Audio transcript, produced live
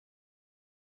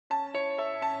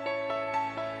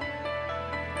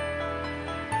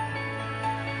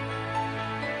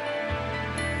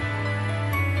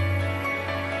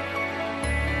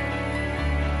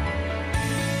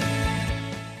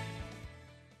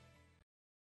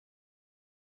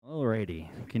Alrighty.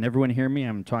 Can everyone hear me?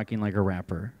 I'm talking like a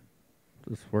rapper.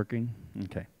 Is this working?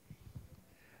 Okay.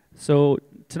 So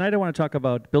tonight I want to talk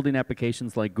about building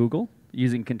applications like Google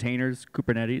using containers,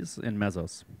 Kubernetes, and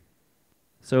Mesos.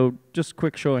 So just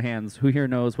quick show of hands, who here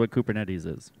knows what Kubernetes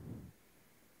is?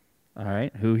 All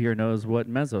right, who here knows what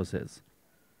Mesos is?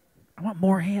 I want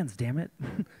more hands, damn it.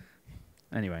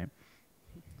 Anyway.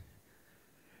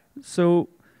 So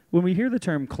when we hear the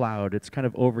term cloud, it's kind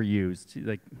of overused.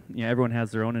 Like, everyone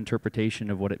has their own interpretation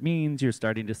of what it means. You're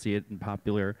starting to see it in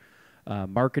popular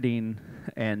marketing,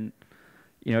 and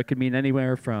it could mean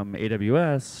anywhere from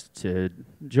AWS to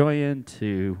Joyent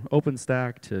to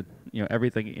OpenStack to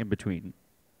everything in between.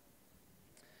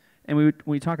 And when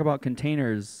we talk about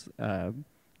containers,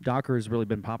 Docker has really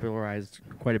been popularized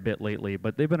quite a bit lately,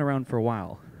 but they've been around for a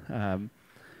while.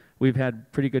 We've had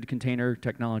pretty good container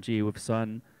technology with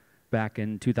Sun back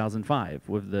in 2005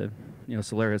 with the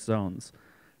Solaris zones.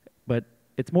 But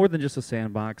it's more than just a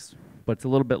sandbox, but it's a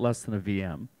little bit less than a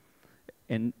VM.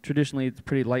 And traditionally, it's a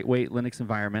pretty lightweight Linux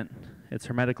environment. It's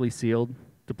hermetically sealed,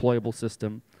 deployable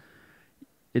system.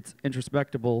 It's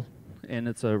introspectable, and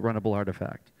it's a runnable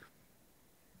artifact.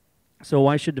 So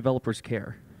why should developers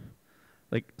care?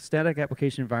 Like static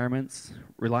application environments,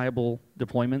 reliable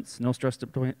deployments, no stress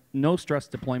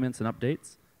deployments and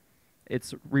updates.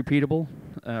 It's repeatable,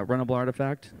 runnable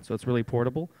artifact, so it's really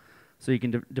portable. So you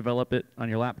can develop it on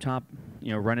your laptop,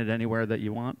 run it anywhere that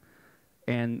you want,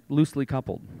 and loosely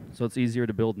coupled, so it's easier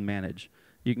to build and manage.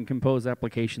 You can compose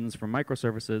applications from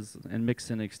microservices and mix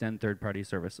and extend third-party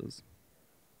services.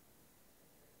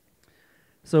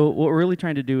 So what we're really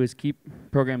trying to do is keep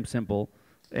programs simple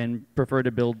and prefer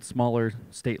to build smaller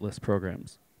stateless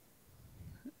programs.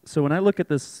 So when I look at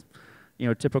this,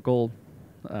 typical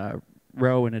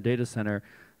row in a data center,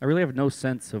 I really have no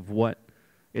sense of what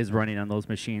is running on those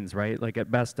machines, right? Like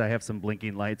at best, I have some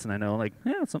blinking lights, and I know, like,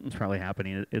 something's probably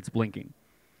happening. It's blinking.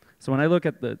 So when I look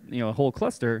at the whole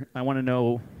cluster, I want to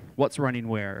know what's running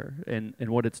where and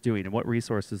what it's doing and what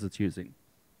resources it's using.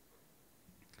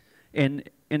 And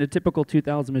in a typical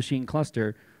 2,000 machine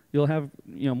cluster, you'll have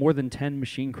more than 10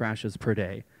 machine crashes per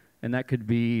day, and that could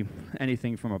be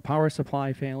anything from a power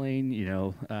supply failing,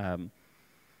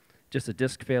 just a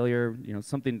disk failure,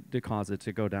 something to cause it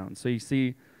to go down. So you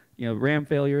see, RAM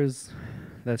failures,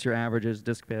 that's your averages,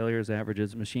 disk failures,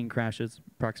 averages, machine crashes,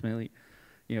 approximately,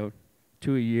 2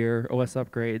 a year, OS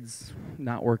upgrades,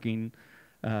 not working,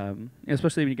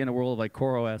 especially when you get in a world like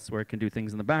CoreOS where it can do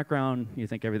things in the background, you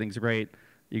think everything's great,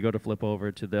 you go to flip over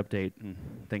to the update and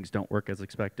things don't work as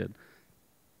expected.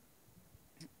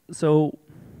 So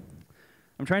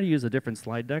I'm trying to use a different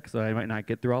slide deck, so I might not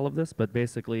get through all of this, but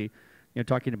basically,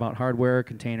 talking about hardware,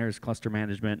 containers, cluster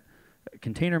management,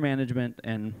 container management,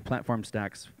 and platform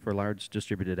stacks for large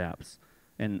distributed apps,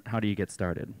 and how do you get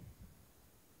started.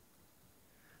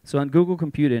 So on Google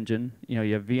Compute Engine,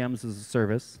 you have VMs as a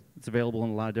service. It's available in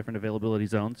a lot of different availability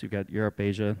zones. You've got Europe,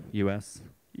 Asia, US.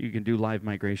 You can do live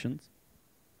migrations.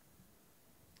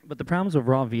 But the problems with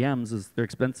raw VMs is they're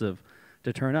expensive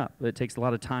to turn up. It takes a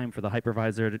lot of time for the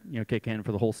hypervisor to kick in,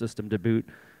 for the whole system to boot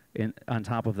on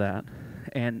top of that.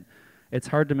 And it's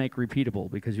hard to make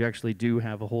repeatable because you actually do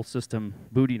have a whole system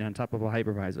booting on top of a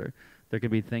hypervisor. There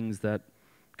can be things that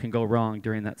can go wrong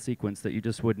during that sequence that you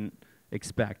just wouldn't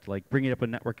expect, like bringing up a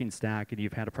networking stack and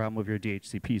you've had a problem with your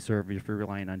DHCP server if you're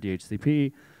relying on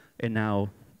DHCP, and now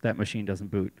that machine doesn't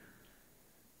boot.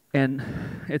 And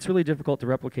it's really difficult to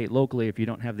replicate locally if you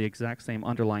don't have the exact same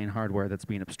underlying hardware that's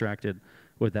being abstracted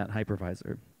with that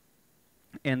hypervisor.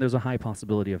 And there's a high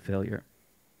possibility of failure.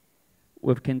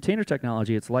 With container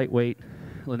technology, it's lightweight,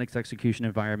 Linux execution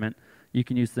environment. You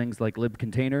can use things like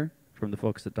libcontainer from the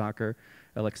folks at Docker,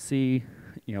 LXC,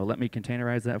 let me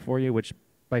containerize that for you, which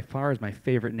by far is my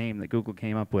favorite name that Google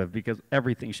came up with because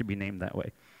everything should be named that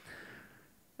way.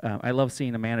 I love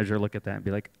seeing a manager look at that and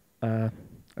be like, are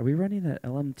we running that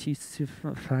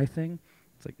LMT5 thing?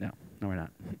 It's like, no, we're not.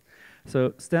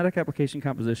 So static application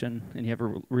composition, and you have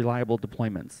reliable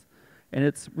deployments. And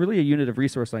it's really a unit of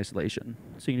resource isolation.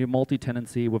 So you can do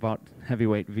multi-tenancy without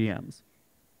heavyweight VMs.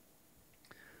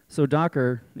 So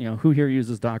Docker, who here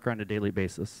uses Docker on a daily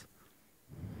basis?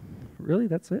 Really,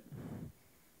 that's it?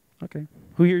 Okay.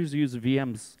 Who here uses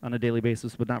VMs on a daily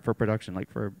basis, but not for production, like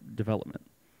for development?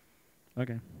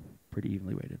 Okay, pretty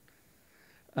evenly weighted.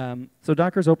 So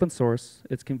Docker's open source,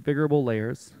 it's configurable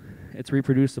layers, it's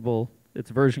reproducible, it's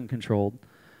version controlled,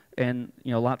 and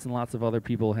lots and lots of other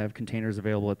people have containers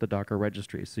available at the Docker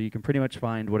registry. So you can pretty much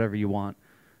find whatever you want,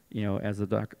 as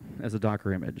a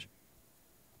Docker image.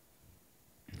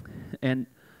 And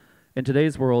in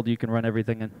today's world, you can run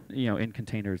everything in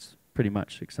containers pretty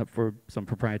much, except for some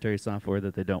proprietary software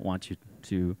that they don't want you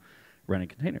to running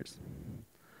containers.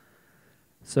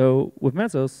 So with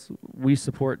Mesos, we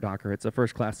support Docker. It's a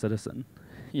first-class citizen.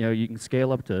 You can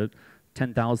scale up to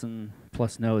 10,000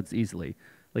 plus nodes easily.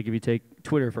 Like if you take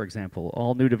Twitter, for example,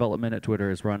 all new development at Twitter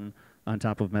is run on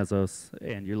top of Mesos,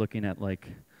 and you're looking at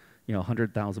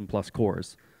 100,000 plus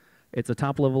cores. It's a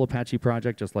top-level Apache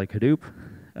project, just like Hadoop.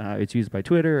 It's used by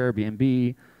Twitter,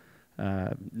 Airbnb,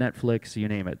 Netflix, you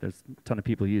name it. There's a ton of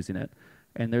people using it.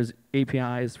 And there's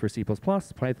APIs for C++,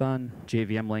 Python,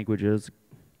 JVM languages,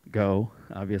 Go,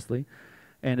 obviously.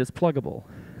 And it's pluggable.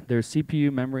 There's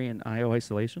CPU, memory, and I/O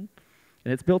isolation.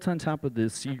 And it's built on top of the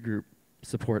C group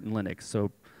support in Linux.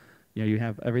 So you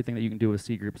have everything that you can do with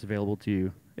C groups available to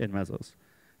you in Mesos.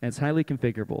 And it's highly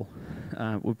configurable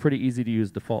with pretty easy to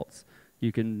use defaults.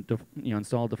 You can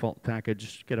install a default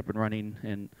package, get up and running,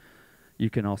 and you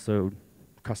can also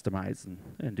customize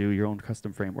and do your own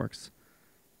custom frameworks.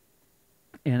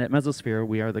 And at Mesosphere,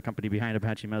 we are the company behind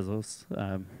Apache Mesos.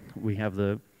 We have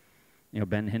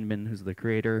Ben Hinman, who's the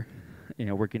creator,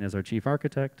 working as our chief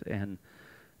architect, and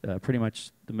pretty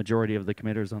much the majority of the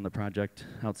committers on the project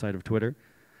outside of Twitter.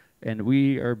 And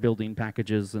we are building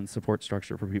packages and support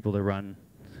structure for people to run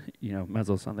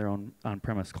Mesos on their own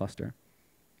on-premise cluster.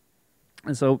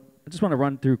 And so I just want to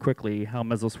run through quickly how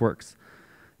Mesos works.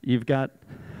 You've got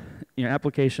your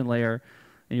application layer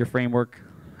and your framework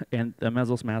and a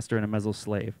Mesos master and a Mesos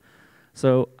slave.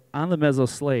 So on the Mesos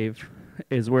slave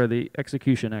is where the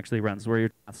execution actually runs, where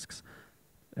your tasks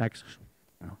I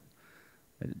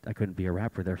couldn't be a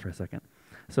rapper there for a second.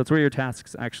 So it's where your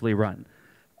tasks actually run.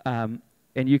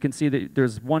 And you can see that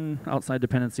there's one outside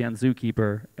dependency on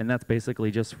Zookeeper, and that's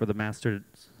basically just for the master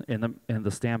and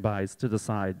the standbys to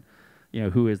decide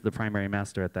who is the primary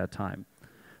master at that time.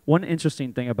 One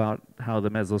interesting thing about how the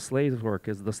Mesos slaves work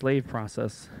is the slave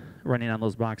process running on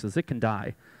those boxes, it can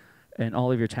die, and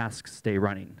all of your tasks stay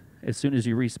running. As soon as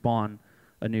you respawn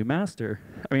a new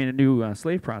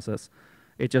slave process,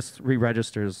 it just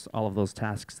re-registers all of those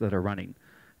tasks that are running.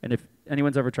 And if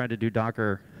anyone's ever tried to do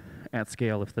Docker at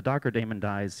scale, if the Docker daemon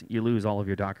dies, you lose all of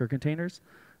your Docker containers.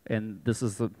 And this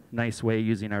is a nice way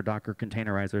using our Docker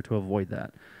containerizer to avoid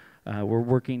that. We're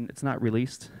working, it's not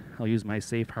released. I'll use my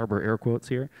safe harbor air quotes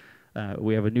here.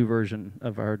 We have a new version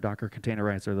of our Docker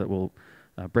containerizer that will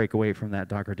break away from that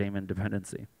Docker daemon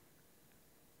dependency.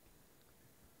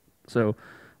 So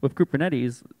with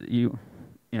Kubernetes,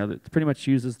 it pretty much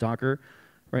uses Docker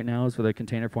right now is for the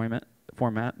container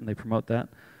format, and they promote that.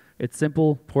 It's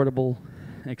simple, portable,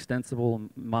 extensible, and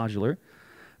modular.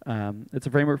 It's a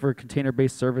framework for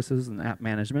container-based services and app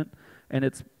management, and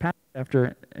it's patterned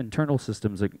after internal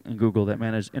systems in Google that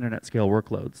manage internet-scale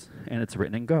workloads, and it's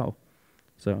written in Go.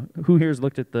 So who here has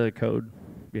looked at the code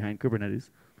behind Kubernetes?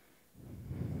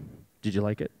 Did you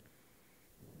like it?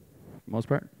 For the most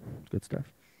part? Good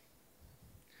stuff.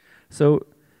 So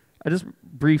I just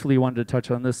briefly wanted to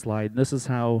touch on this slide. This is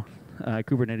how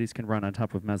Kubernetes can run on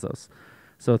top of Mesos.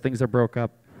 So things are broke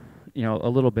up a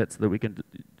little bit so that we can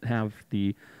have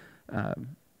the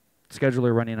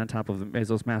scheduler running on top of the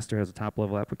Mesos master as a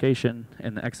top-level application,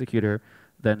 and the executor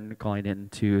then calling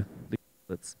into the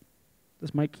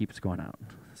this mic keeps going out.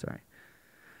 Sorry.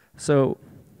 So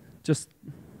just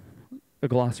a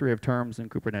glossary of terms in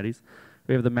Kubernetes.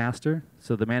 We have the master,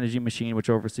 so the managing machine which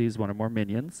oversees one or more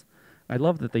minions. I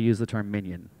love that they use the term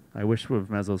minion. I wish with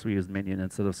Mesos we used minion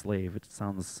instead of slave. It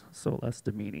sounds so less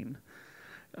demeaning.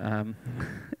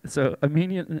 So a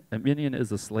minion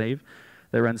is a slave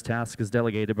that runs tasks as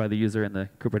delegated by the user in the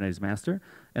Kubernetes master,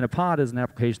 and a pod is an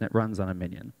application that runs on a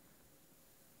minion.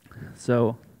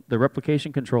 So the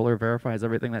replication controller verifies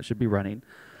everything that should be running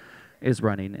is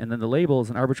running, and then the label is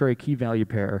an arbitrary key value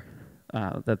pair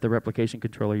that the replication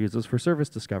controller uses for service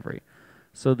discovery.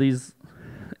 So these,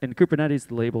 in Kubernetes,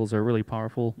 the labels are really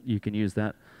powerful. You can use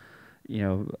that,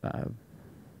 to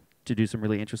do some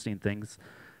really interesting things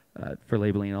for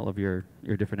labeling all of your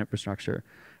different infrastructure.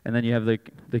 And then you have the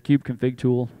kube config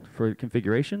tool for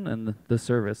configuration, and the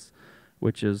service,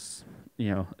 which is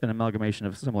an amalgamation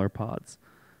of similar pods.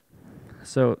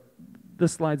 So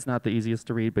this slide's not the easiest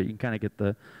to read, but you can kind of get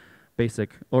the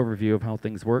basic overview of how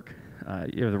things work.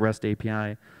 You have the REST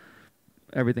API.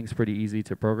 Everything's pretty easy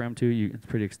to program to. It's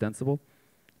pretty extensible.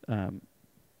 On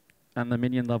the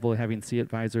minion level, having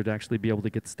cAdvisor to actually be able to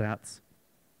get stats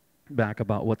back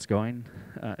about what's going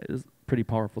is a pretty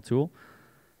powerful tool.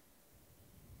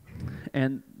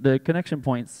 And the connection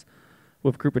points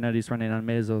with Kubernetes running on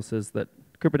Mesos is that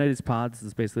Kubernetes pods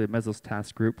is basically a Mesos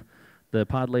task group. The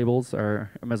pod labels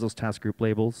are Mesos task group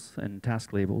labels and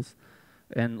task labels.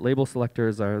 And label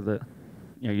selectors are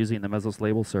using the Mesos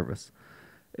label service.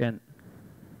 And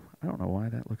I don't know why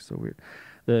that looks so weird.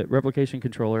 The replication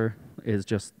controller is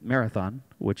just Marathon,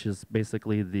 which is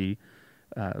basically the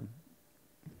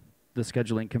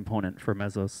scheduling component for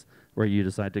Mesos, where you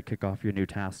decide to kick off your new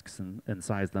tasks and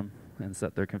size them and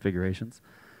set their configurations.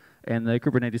 And the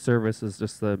Kubernetes service is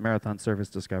just the Marathon service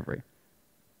discovery.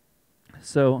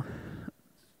 So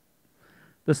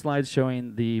this slide's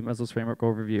showing the Mesos framework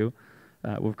overview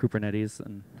with Kubernetes,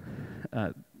 and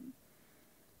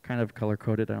kind of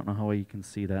color-coded. I don't know how well you can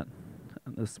see that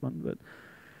on this one, but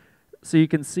so you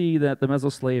can see that the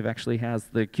Mesos slave actually has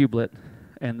the kubelet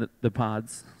and the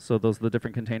pods. So those are the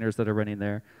different containers that are running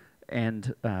there,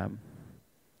 and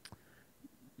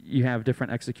you have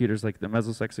different executors like the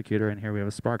Mesos executor, and here we have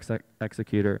a Spark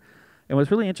executor. And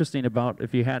what's really interesting about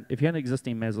if you had an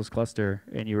existing Mesos cluster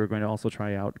and you were going to also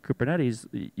try out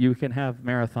Kubernetes, you can have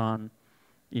Marathon,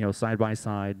 side by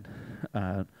side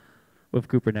with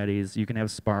Kubernetes. You can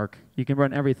have Spark. You can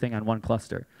run everything on one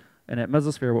cluster. And at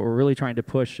Mesosphere, what we're really trying to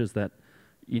push is that,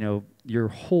 your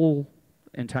whole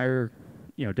entire,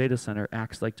 data center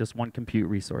acts like just one compute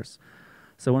resource.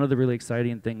 So one of the really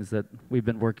exciting things that we've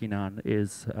been working on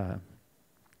is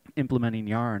implementing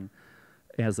Yarn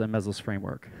as a Mesos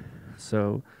framework.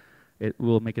 So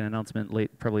we'll make an announcement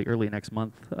probably early next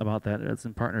month about that. It's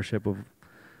in partnership with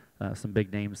some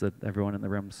big names that everyone in the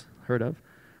room's heard of.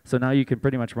 So now you can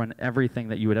pretty much run everything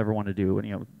that you would ever want to do,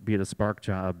 be it a Spark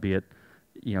job, be it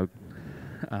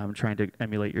trying to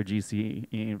emulate your GCE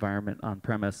environment on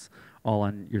premise, all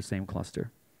on your same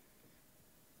cluster.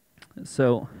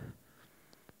 So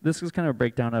this is kind of a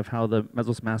breakdown of how the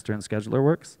Mesos master and scheduler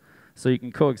works. So you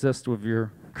can coexist with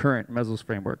your current Mesos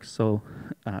framework. So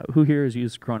who here has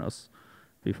used Kronos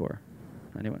before?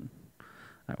 Anyone?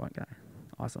 That one guy.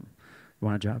 Awesome. You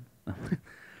want a job?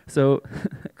 So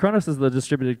Kronos is the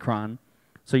distributed cron.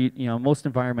 So most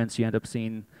environments you end up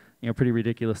seeing pretty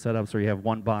ridiculous setups where you have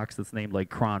one box that's named like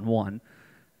cron 1.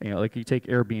 Like you take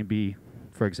Airbnb,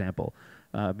 for example.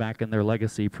 Back in their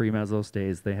legacy pre-Mesos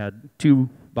days, they had two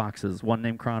boxes, one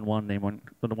named cron 1,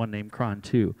 one named cron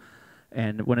 2.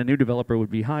 And when a new developer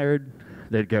would be hired,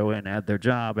 they'd go in, add their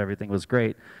job, everything was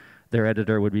great. Their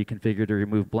editor would be configured to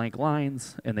remove blank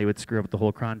lines, and they would screw up the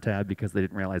whole cron tab because they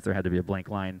didn't realize there had to be a blank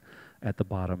line at the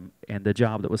bottom. And the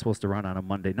job that was supposed to run on a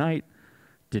Monday night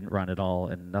didn't run at all,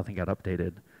 and nothing got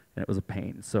updated, and it was a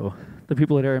pain. So the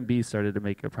people at Airbnb started to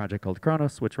make a project called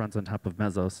Kronos, which runs on top of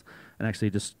Mesos, and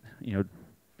actually just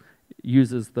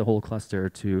uses the whole cluster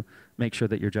to make sure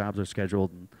that your jobs are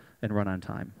scheduled and run on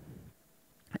time.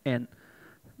 And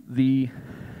the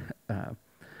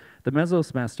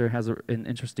Mesos master has an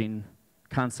interesting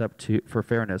concept for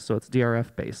fairness. So it's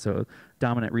DRF based, so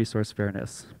dominant resource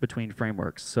fairness between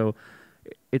frameworks. So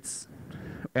it's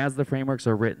as the frameworks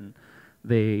are written,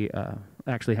 they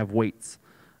actually have weights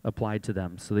applied to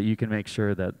them so that you can make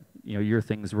sure that your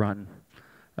things run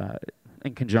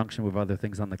in conjunction with other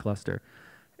things on the cluster.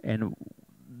 And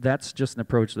that's just an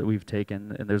approach that we've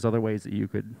taken, and there's other ways that you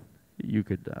could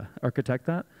architect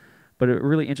that. But a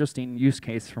really interesting use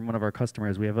case from one of our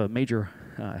customers, we have a major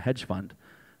hedge fund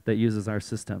that uses our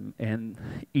system, and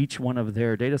each one of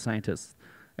their data scientists,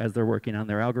 as they're working on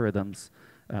their algorithms,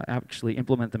 actually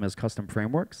implement them as custom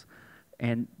frameworks.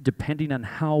 And depending on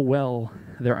how well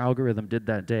their algorithm did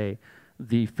that day,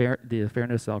 the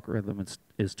fairness algorithm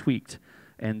is tweaked,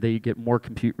 and they get more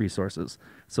compute resources.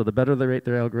 So the better they rate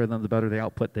their algorithm, the better the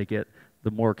output they get, the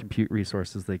more compute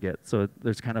resources they get. So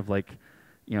there's kind of like,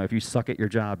 if you suck at your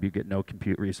job, you get no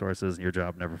compute resources, and your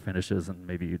job never finishes, and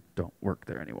maybe you don't work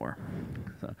there anymore.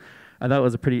 So I thought it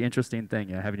was a pretty interesting thing,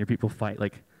 having your people fight.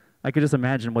 Like, I could just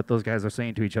imagine what those guys are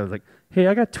saying to each other, like, hey,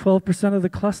 I got 12% of the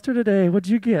cluster today. What'd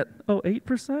you get? Oh,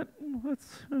 8%?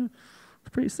 That's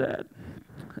pretty sad.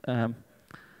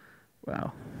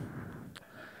 Wow.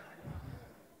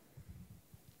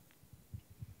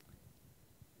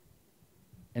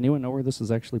 Anyone know where this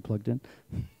is actually plugged in?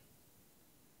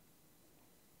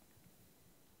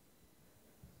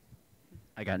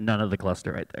 I got none of the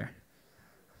cluster right there.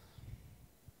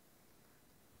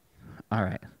 All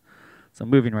right. So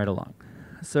moving right along.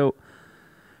 So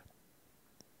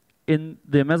in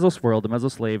the Mesos world, the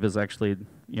Mesos slave is actually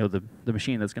the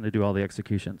machine that's going to do all the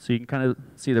execution. So you can kind of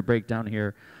see the breakdown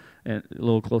here in a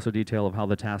little closer detail of how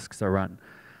the tasks are run.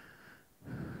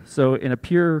 So in a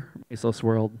pure Mesos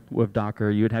world with Docker,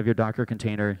 you would have your Docker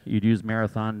container. You'd use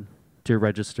Marathon to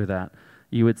register that.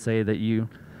 You would say that you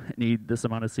need this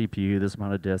amount of CPU, this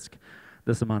amount of disk,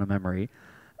 this amount of memory.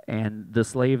 And the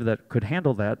slave that could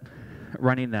handle that,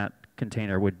 running that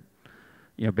container, would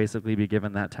basically be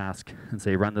given that task and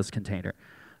say, run this container.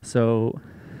 So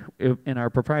in our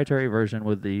proprietary version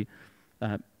with the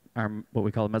what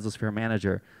we call a Mesosphere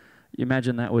manager, You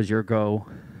imagine that was your Go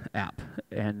app,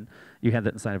 and you had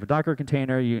that inside of a Docker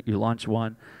container, you launch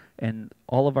one, and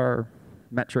all of our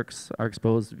metrics are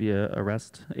exposed via a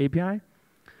REST API.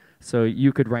 So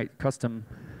you could write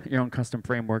your own custom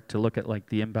framework to look at like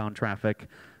the inbound traffic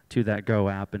to that Go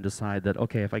app and decide that,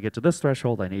 okay, if I get to this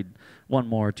threshold, I need 1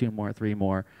 more, 2 more, 3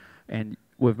 more. And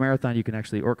with Marathon, you can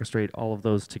actually orchestrate all of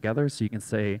those together. So you can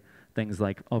say things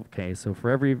like, okay, so for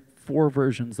every 4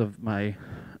 versions of my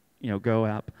Go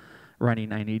app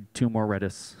running, I need 2 more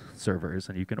Redis servers.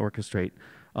 And you can orchestrate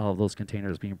all of those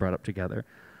containers being brought up together.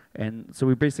 And so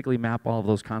we basically map all of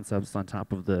those concepts on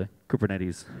top of the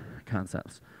Kubernetes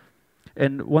concepts.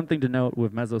 And one thing to note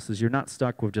with Mesos is you're not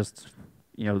stuck with just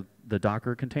the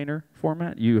Docker container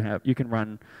format. You can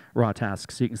run raw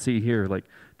tasks. So you can see here, like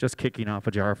just kicking off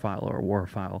a jar file or a war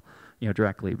file,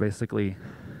 directly. Basically,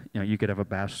 you could have a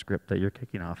bash script that you're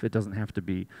kicking off. It doesn't have to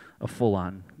be a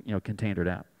full-on, containered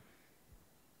app.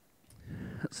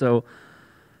 So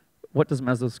what does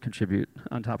Mesos contribute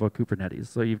on top of Kubernetes?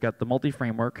 So you've got the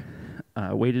multi-framework,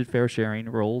 weighted fair sharing,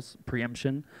 roles,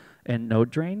 preemption, and node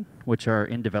drain, which are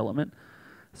in development.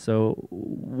 So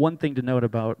one thing to note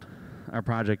about our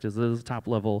project is this is a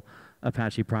top-level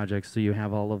Apache project, so you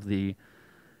have all of the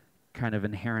kind of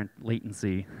inherent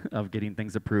latency of getting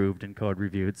things approved and code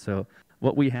reviewed. So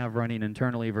what we have running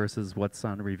internally versus what's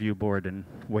on the review board and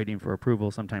waiting for approval,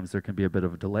 sometimes there can be a bit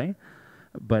of a delay.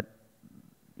 But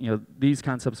these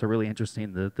concepts are really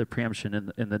interesting, the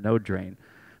preemption and the node drain.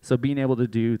 So being able to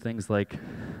do things like,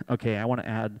 okay, I want to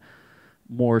add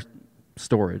more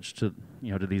storage to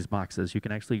to these boxes. You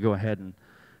can actually go ahead and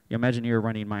imagine you're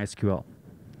running MySQL,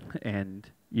 and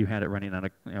you had it running on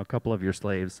a couple of your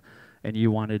slaves, and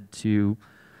you wanted to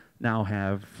now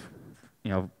have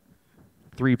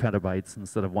 3 petabytes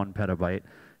instead of 1 petabyte.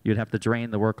 You'd have to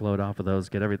drain the workload off of those,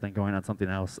 get everything going on something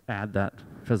else, add that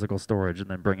physical storage, and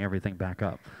then bring everything back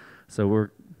up. So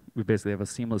we basically have a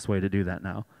seamless way to do that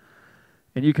now.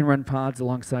 And you can run pods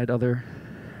alongside other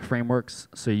frameworks,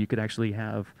 so you could actually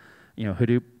have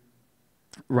Hadoop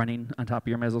running on top of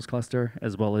your Mesos cluster,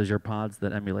 as well as your pods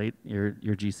that emulate your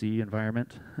GC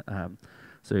environment.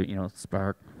 So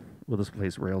Spark will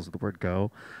displace Rails with the word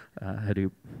Go,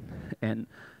 Hadoop, and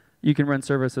you can run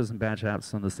services and batch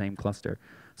apps on the same cluster.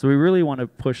 So we really want to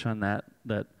push on that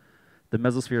the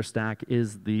Mesosphere stack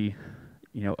is the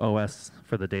OS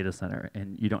for the data center,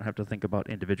 and you don't have to think about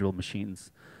individual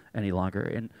machines any longer.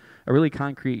 And a really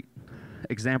concrete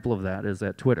example of that is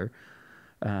at Twitter.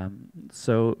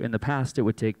 So in the past, it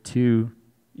would take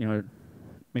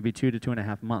maybe 2 to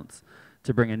 2.5 months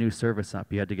to bring a new service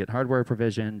up. You had to get hardware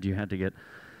provisioned. You had to get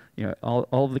all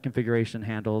of the configuration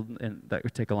handled, and that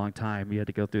would take a long time. You had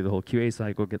to go through the whole QA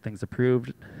cycle, get things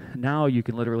approved. Now you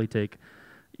can literally take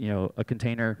a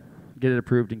container, get it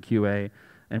approved in QA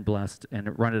and blessed,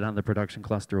 and run it on the production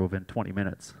cluster within 20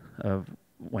 minutes of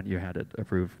when you had it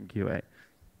approved from QA.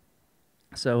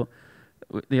 So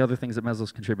the other things that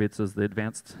Mesos contributes is the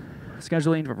advanced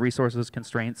scheduling of resources,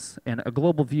 constraints, and a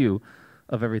global view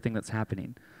of everything that's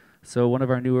happening. So one of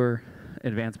our newer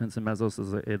advancements in Mesos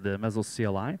is the Mesos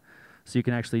CLI. So you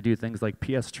can actually do things like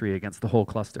PS tree against the whole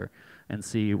cluster and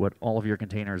see what all of your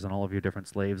containers and all of your different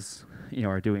slaves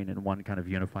are doing in one kind of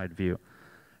unified view.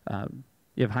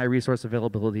 You have high resource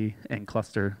availability and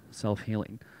cluster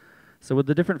self-healing. So with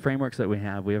the different frameworks that we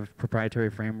have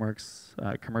proprietary frameworks,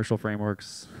 commercial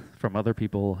frameworks from other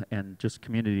people, and just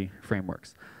community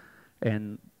frameworks.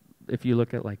 And if you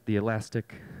look at like the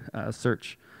Elastic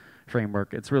search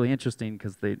framework, it's really interesting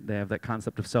because they have that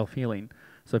concept of self-healing.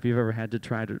 So if you've ever had to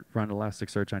try to run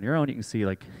Elasticsearch on your own, you can see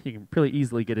like you can pretty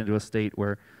easily get into a state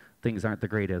where things aren't the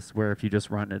greatest, where if you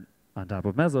just run it on top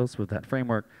of Mesos with that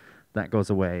framework, that goes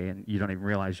away and you don't even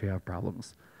realize you have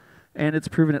problems. And it's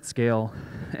proven at scale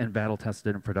and battle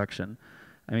tested in production.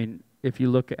 I mean, if you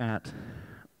look at,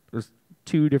 there's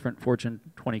 2 different Fortune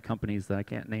 20 companies that I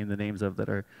can't name the names of that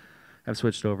have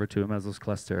switched over to a Mesos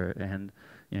cluster, and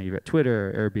you've got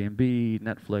Twitter, Airbnb,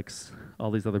 Netflix, all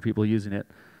these other people using it.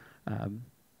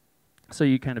 So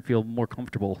you kind of feel more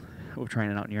comfortable with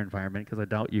trying it out in your environment, because I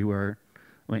doubt you are,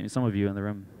 some of you in the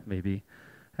room maybe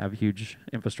have huge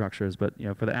infrastructures, but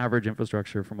for the average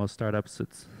infrastructure for most startups,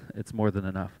 it's more than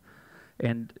enough.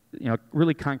 And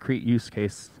really concrete use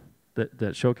case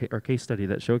that showcase, or case study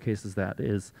that showcases that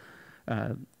is,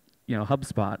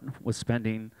 HubSpot was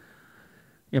spending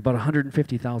about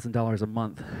 $150,000 a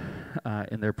month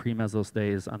in their pre-Mesos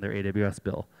days on their AWS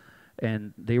bill.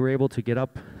 And they were able to get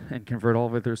up and convert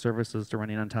all of their services to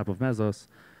running on top of Mesos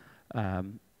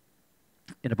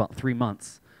in about 3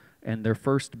 months. And their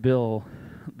first bill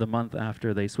the month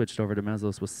after they switched over to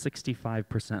Mesos was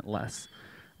 65% less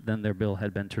than their bill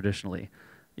had been traditionally.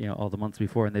 all the months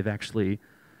before, and they've actually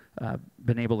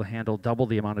been able to handle double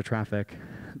the amount of traffic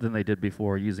than they did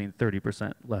before using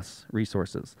 30% less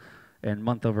resources. And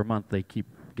month over month, they keep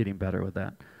getting better with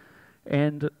that.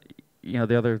 And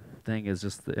the other thing is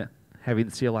just having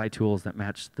CLI tools that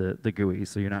match the GUI.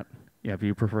 So you're not, if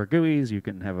you prefer GUIs, you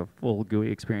can have a full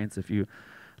GUI experience. If you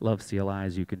love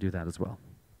CLIs, you can do that as well.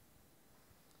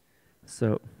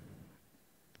 So,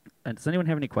 and does anyone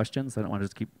have any questions? I don't want to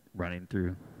just keep running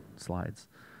through slides.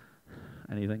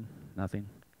 Anything? Nothing?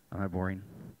 Am I boring?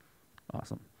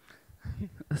 Awesome.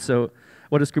 So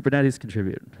what does Kubernetes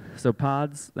contribute? So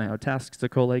pods, tasks to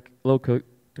co-locate,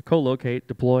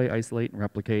 deploy, isolate, and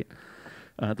replicate.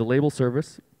 The label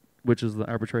service, which is the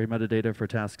arbitrary metadata for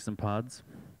tasks and pods,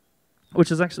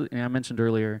 which is actually, I mentioned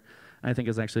earlier, I think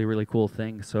is actually a really cool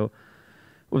thing. So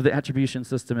with the attribution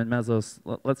system in Mesos,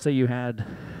 let's say you had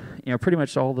pretty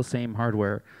much all the same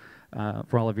hardware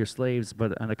for all of your slaves,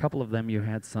 but on a couple of them you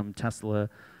had some Tesla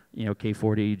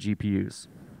K40 GPUs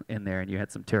in there, and you had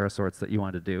some TerraSorts that you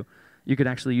wanted to do. You could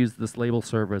actually use this label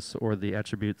service or the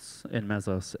attributes in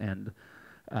Mesos and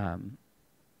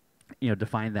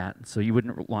define that. So you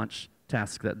wouldn't launch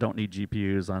tasks that don't need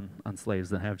GPUs on slaves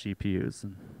that have GPUs,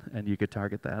 and you could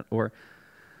target that. Or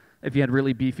if you had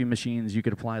really beefy machines, you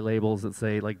could apply labels that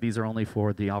say, like, these are only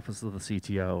for the office of the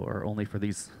CTO or only for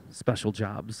these special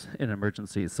jobs in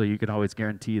emergencies. So you could always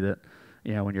guarantee that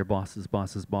when your boss's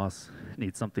boss's boss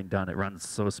needs something done, it runs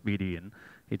so speedy, and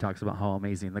he talks about how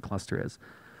amazing the cluster is.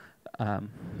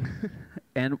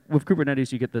 And with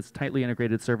Kubernetes, you get this tightly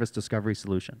integrated service discovery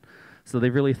solution. So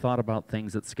they've really thought about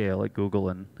things at scale at Google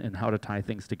and how to tie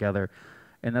things together.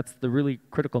 And that's the really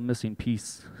critical missing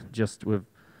piece just with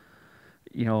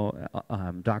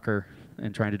Docker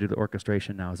and trying to do the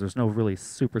orchestration now is there's no really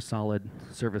super solid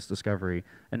service discovery,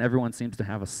 and everyone seems to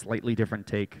have a slightly different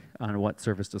take on what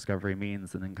service discovery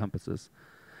means and encompasses.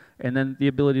 And then the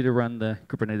ability to run the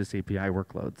Kubernetes API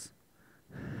workloads.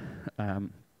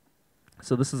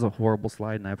 So this is a horrible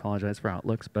slide, and I apologize for how it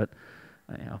looks, but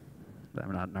I'm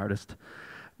not an artist.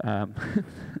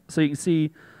 So you can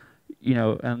see,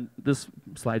 and this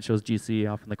slide shows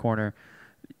GC off in the corner.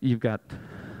 You've got,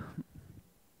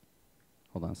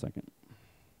 hold on a second.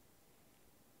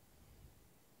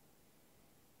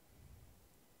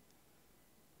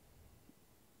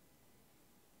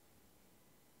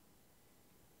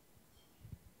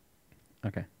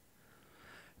 Okay.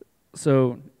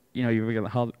 So you've got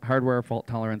the hardware fault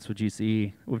tolerance with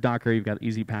GCE. With Docker, you've got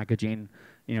easy packaging,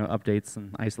 updates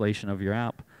and isolation of your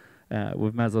app.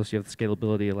 With Mesos, you have the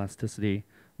scalability, elasticity,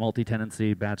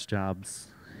 multi-tenancy, batch jobs,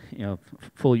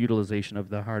 full utilization of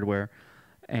the hardware.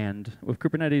 And with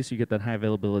Kubernetes, you get that high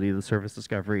availability, the service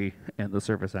discovery, and the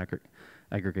service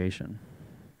aggregation.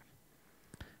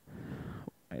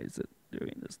 Why is it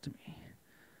doing this to me?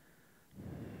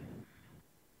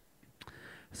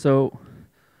 So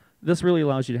this really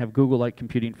allows you to have Google-like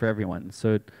computing for everyone.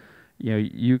 So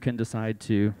you can decide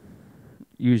to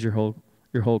use your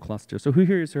whole cluster. So who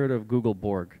here has heard of Google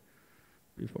Borg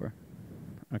before?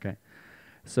 Okay.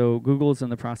 So Google is in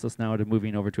the process now of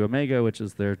moving over to Omega, which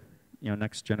is their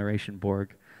next generation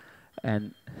Borg.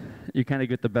 And you kind of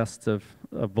get the best of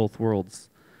both worlds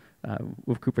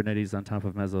with Kubernetes on top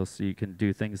of Mesos. So you can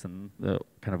do things in the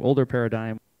kind of older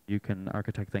paradigm. You can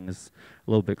architect things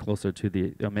a little bit closer to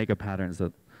the Omega patterns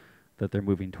that they're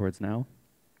moving towards now.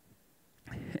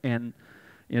 And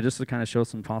just to kind of show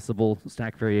some possible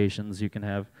stack variations, you can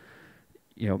have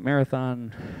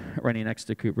Marathon running next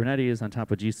to Kubernetes on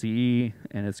top of GCE,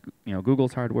 and it's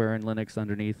Google's hardware and Linux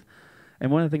underneath. And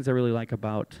one of the things I really like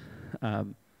about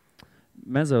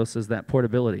Mesos is that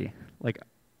portability. Like,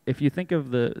 if you think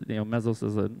of the Mesos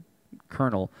as a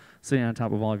kernel sitting on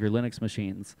top of all of your Linux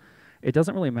machines, it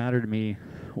doesn't really matter to me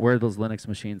where those Linux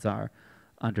machines are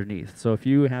underneath. So if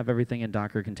you have everything in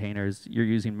Docker containers, you're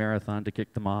using Marathon to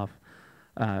kick them off.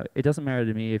 It doesn't matter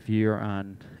to me if you're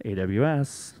on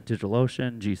AWS,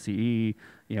 DigitalOcean, GCE,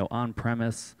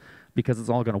 on-premise, because it's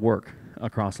all going to work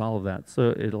across all of that. So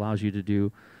it allows you to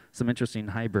do some interesting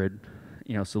hybrid,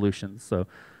 solutions. So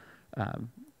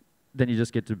then you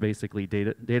just get to basically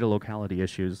data locality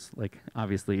issues. Like,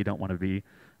 obviously, you don't want to be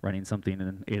running something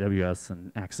in AWS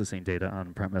and accessing data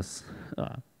on-premise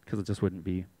because it just wouldn't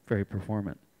be very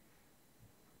performant.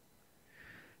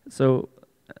 So,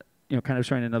 kind of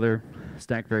showing another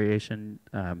stack variation.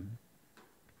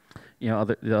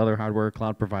 The other hardware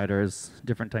cloud providers,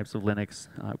 different types of Linux,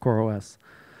 CoreOS,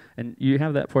 and you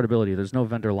have that portability. There's no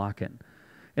vendor lock-in.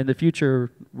 In the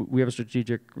future, we have a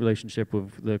strategic relationship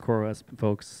with the CoreOS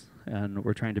folks, and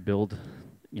we're trying to build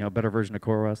a better version of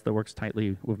CoreOS that works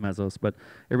tightly with Mesos. But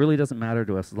it really doesn't matter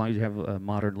to us as long as you have a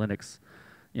modern Linux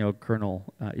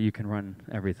kernel, you can run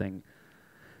everything.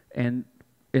 And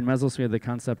in Mesosphere, the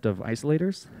concept of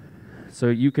isolators. So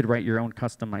you could write your own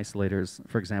custom isolators,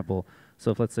 for example.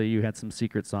 So if, let's say, you had some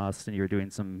secret sauce and you were doing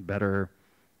some better,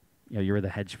 you were the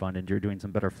hedge fund and you're doing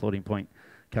some better floating point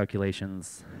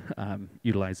calculations,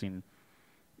 utilizing,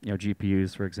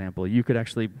 GPUs, for example, you could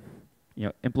actually,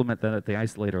 implement that at the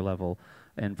isolator level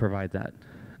and provide that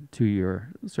to your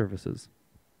services.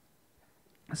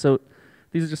 So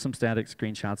these are just some static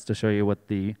screenshots to show you what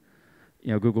the,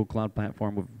 Google Cloud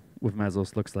Platform with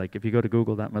Mesos looks like. If you go to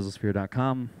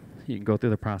google.mesosphere.com, you can go through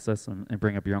the process and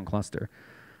bring up your own cluster.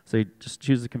 So you just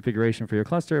choose the configuration for your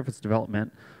cluster, if it's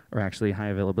development or actually high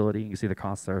availability. You can see the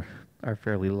costs are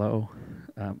fairly low,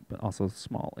 but also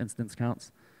small instance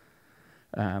counts.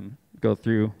 Go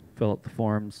through, fill out the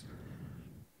forms,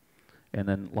 and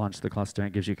then launch the cluster, and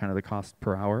it gives you kind of the cost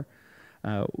per hour.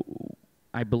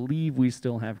 I believe we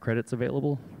still have credits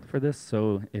available for this,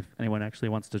 so if anyone actually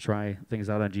wants to try things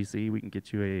out on GCE, we can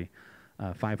get you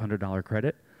a $500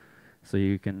 credit. So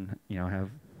you can, have,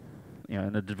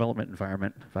 in a development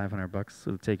environment, $500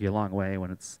 will take you a long way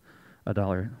when it's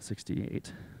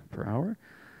 $1.68 per hour.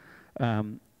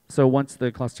 So once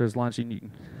the cluster is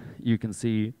launching, you can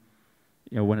see,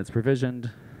 when it's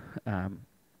provisioned.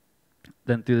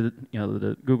 Then through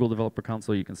the Google Developer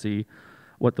Console, you can see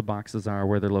what the boxes are,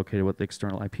 where they're located, what the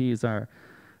external IPs are.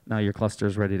 Now your cluster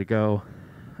is ready to go.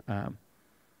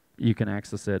 You can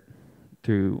access it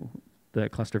through the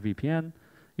cluster VPN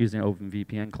using an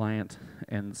OpenVPN client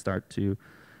and start to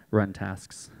run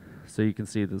tasks. So you can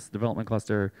see this development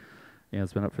cluster,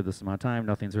 it's been up for this amount of time.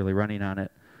 Nothing's really running on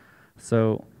it.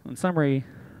 So in summary,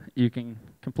 you can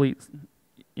you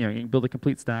can build a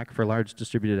complete stack for large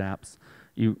distributed apps.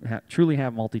 You truly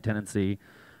have multi-tenancy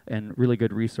and really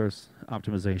good resource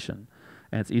optimization.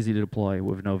 And it's easy to deploy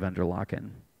with no vendor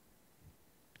lock-in.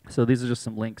 So these are just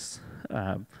some links.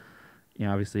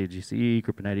 Obviously GCE,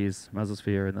 Kubernetes,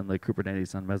 Mesosphere, and then the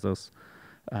Kubernetes on Mesos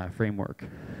framework,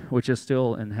 which is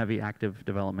still in heavy active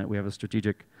development. We have a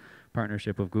strategic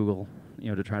partnership with Google,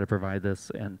 to try to provide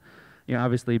this. And,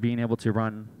 obviously being able to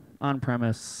run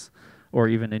on-premise or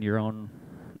even in your own,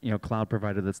 cloud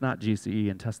provider that's not GCE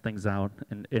and test things out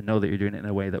and know that you're doing it in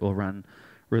a way that will run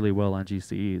really well on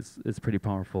GCE is pretty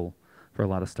powerful for a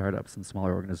lot of startups and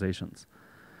smaller organizations.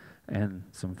 And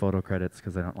some photo credits,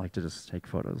 because I don't like to just take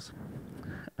photos.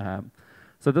 So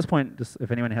at this point, just if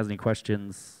anyone has any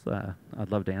questions,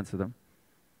 I'd love to answer them.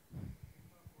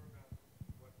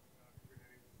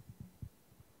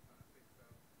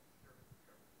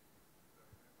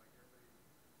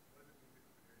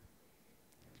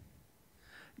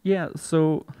 Yeah,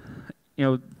 so,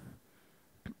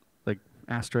 like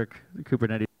asterisk,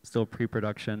 Kubernetes is still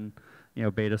pre-production,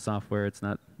 beta software. It's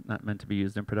not meant to be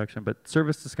used in production. But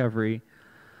service discovery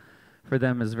for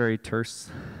them is very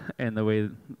terse in the way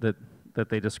that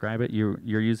they describe it. You're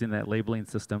using that labeling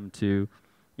system to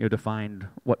define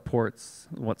what ports,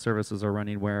 what services are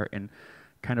running where, and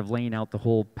kind of laying out the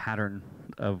whole pattern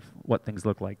of what things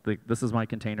look like. This is my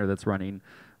container that's running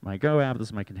my Go app. This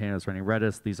is my container that's running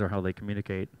Redis. These are how they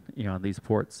communicate, on these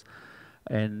ports.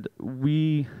 And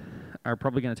we are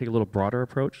probably going to take a little broader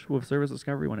approach with service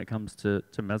discovery when it comes to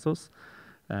Mesos.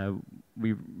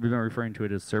 We've been referring to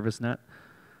it as ServiceNet,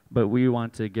 but we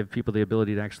want to give people the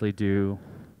ability to actually do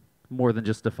more than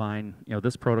just define,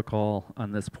 this protocol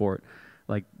on this port.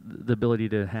 Like the ability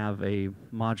to have a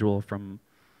module from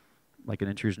like an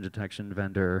intrusion detection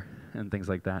vendor and things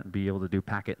like that, and be able to do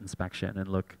packet inspection and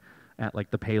look at like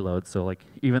the payload. So like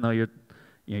even though you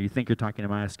think you're talking to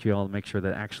MySQL, make sure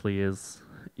that actually is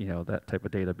that type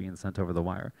of data being sent over the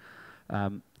wire.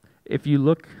 If you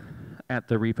look at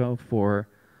the repo for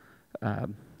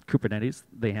Kubernetes,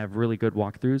 they have really good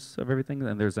walkthroughs of everything,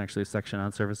 and there's actually a section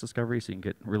on service discovery, so you can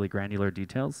get really granular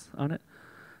details on it.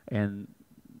 And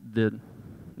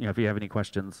if you have any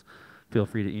questions, feel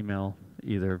free to email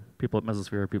either people at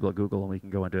Mesosphere or people at Google, and we can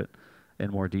go into it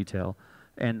in more detail.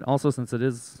 And also, since it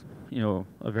is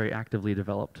a very actively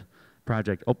developed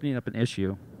project, opening up an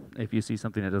issue, if you see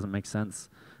something that doesn't make sense,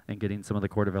 and getting some of the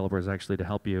core developers actually to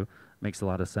help you makes a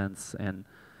lot of sense. And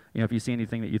if you see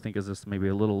anything that you think is just maybe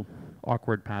a little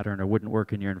awkward pattern or wouldn't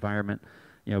work in your environment,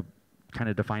 kind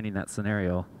of defining that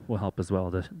scenario will help as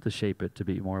well to shape it to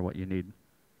be more what you need.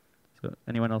 So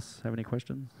anyone else have any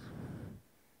questions?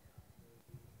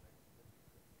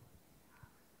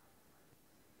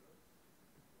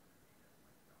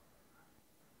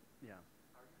 Yeah.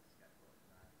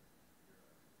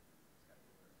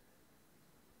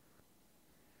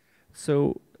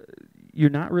 So you're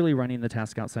not really running the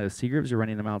task outside of cgroups, you're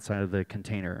running them outside of the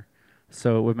container.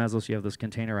 So with Mesos, you have this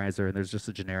containerizer, and there's just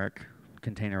a generic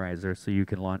containerizer, so you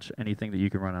can launch anything that you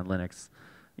can run on Linux,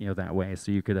 that way.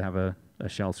 So you could have a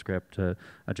shell script, a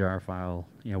jar file,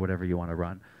 whatever you want to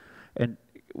run. And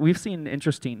we've seen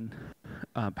interesting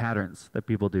patterns that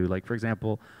people do. Like, for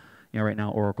example, right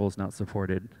now Oracle is not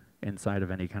supported inside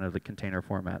of any kind of the container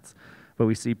formats. But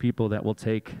we see people that will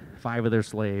take 5 of their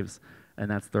slaves, and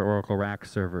that's their Oracle rack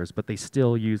servers, but they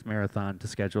still use Marathon to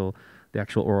schedule the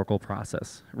actual Oracle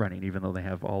process running, even though they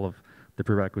have all of the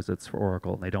prerequisites for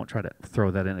Oracle, and they don't try to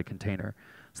throw that in a container.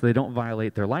 So they don't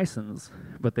violate their license,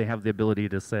 but they have the ability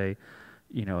to say,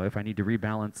 if I need to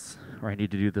rebalance or I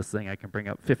need to do this thing, I can bring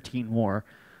up 15 more,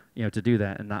 to do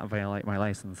that and not violate my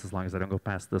license as long as I don't go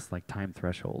past this time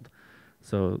threshold.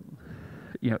 So,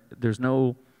 there's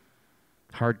no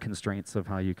hard constraints of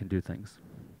how you can do things.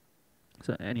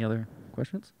 So, any other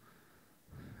questions?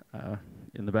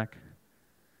 In the back.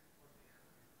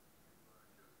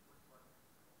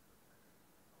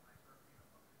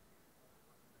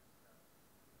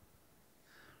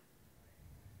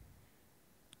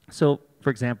 So, for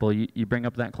example, you bring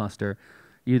up that cluster,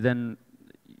 you then,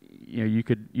 you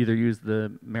could either use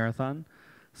the Marathon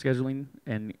scheduling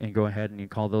and go ahead and you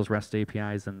call those REST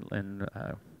APIs and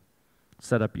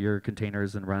set up your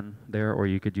containers and run there, or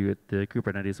you could do it the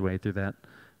Kubernetes way through that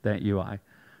UI.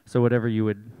 So whatever you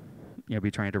would be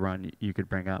trying to run, you could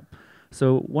bring up.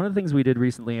 So one of the things we did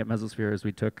recently at Mesosphere is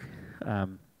we took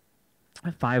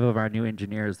 5 of our new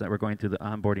engineers that were going through the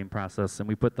onboarding process, and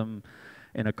we put them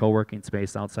in a co-working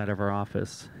space outside of our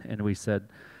office, and we said,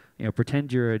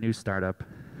 pretend you're a new startup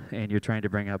and you're trying to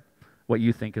bring up what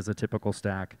you think is a typical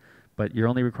stack, but your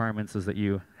only requirements is that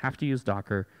you have to use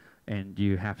Docker and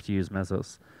you have to use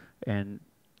Mesos, and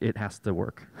it has to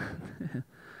work.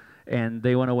 And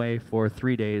they went away for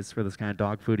 3 days for this kind of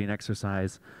dog fooding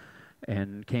exercise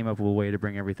and came up with a way to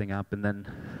bring everything up, and then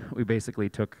we basically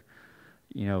took,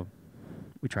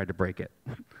 we tried to break it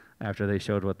after they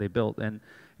showed what they built. And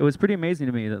it was pretty amazing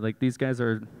to me that these guys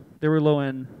they were low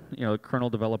end, kernel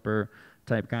developer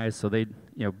type guys, so they,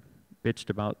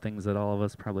 bitched about things that all of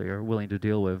us probably are willing to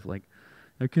deal with, like,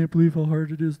 I can't believe how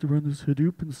hard it is to run this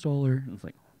Hadoop installer. And it's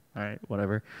like, all right,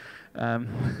 whatever.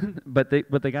 But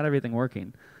they got everything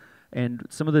working. And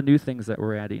some of the new things that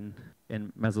we're adding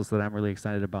in Mesos that I'm really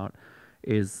excited about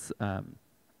is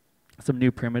some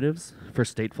new primitives for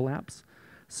stateful apps.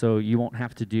 So you won't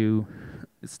have to do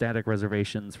static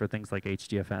reservations for things like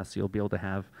HDFS. You'll be able to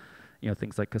have,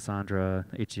 things like Cassandra,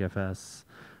 HDFS,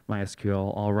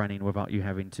 MySQL all running without you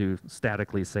having to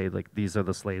statically say, these are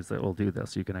the slaves that will do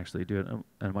this. You can actually do it in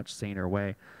a much saner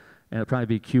way. And it'll probably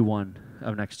be Q1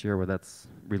 of next year where that's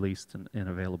released and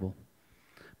available.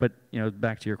 But,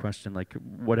 back to your question,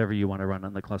 whatever you want to run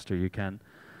on the cluster, you can.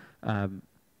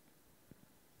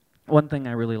 One thing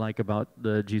I really like about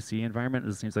the GC environment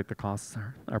is it seems like the costs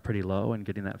are pretty low, and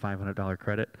getting that $500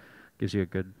 credit gives you a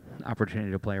good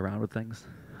opportunity to play around with things.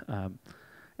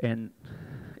 And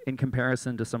in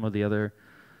comparison to some of the other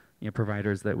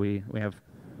providers that we have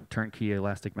turnkey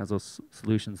Elastic Mesos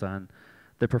solutions on,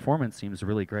 the performance seems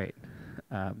really great,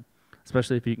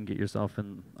 especially if you can get yourself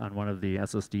on one of the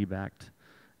SSD-backed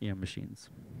machines.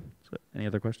 So, any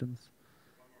other questions?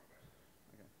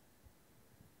 Okay.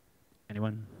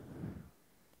 Anyone?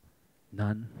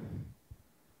 None?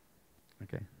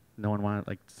 Okay. No one wanted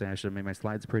to say I should have made my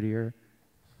slides prettier?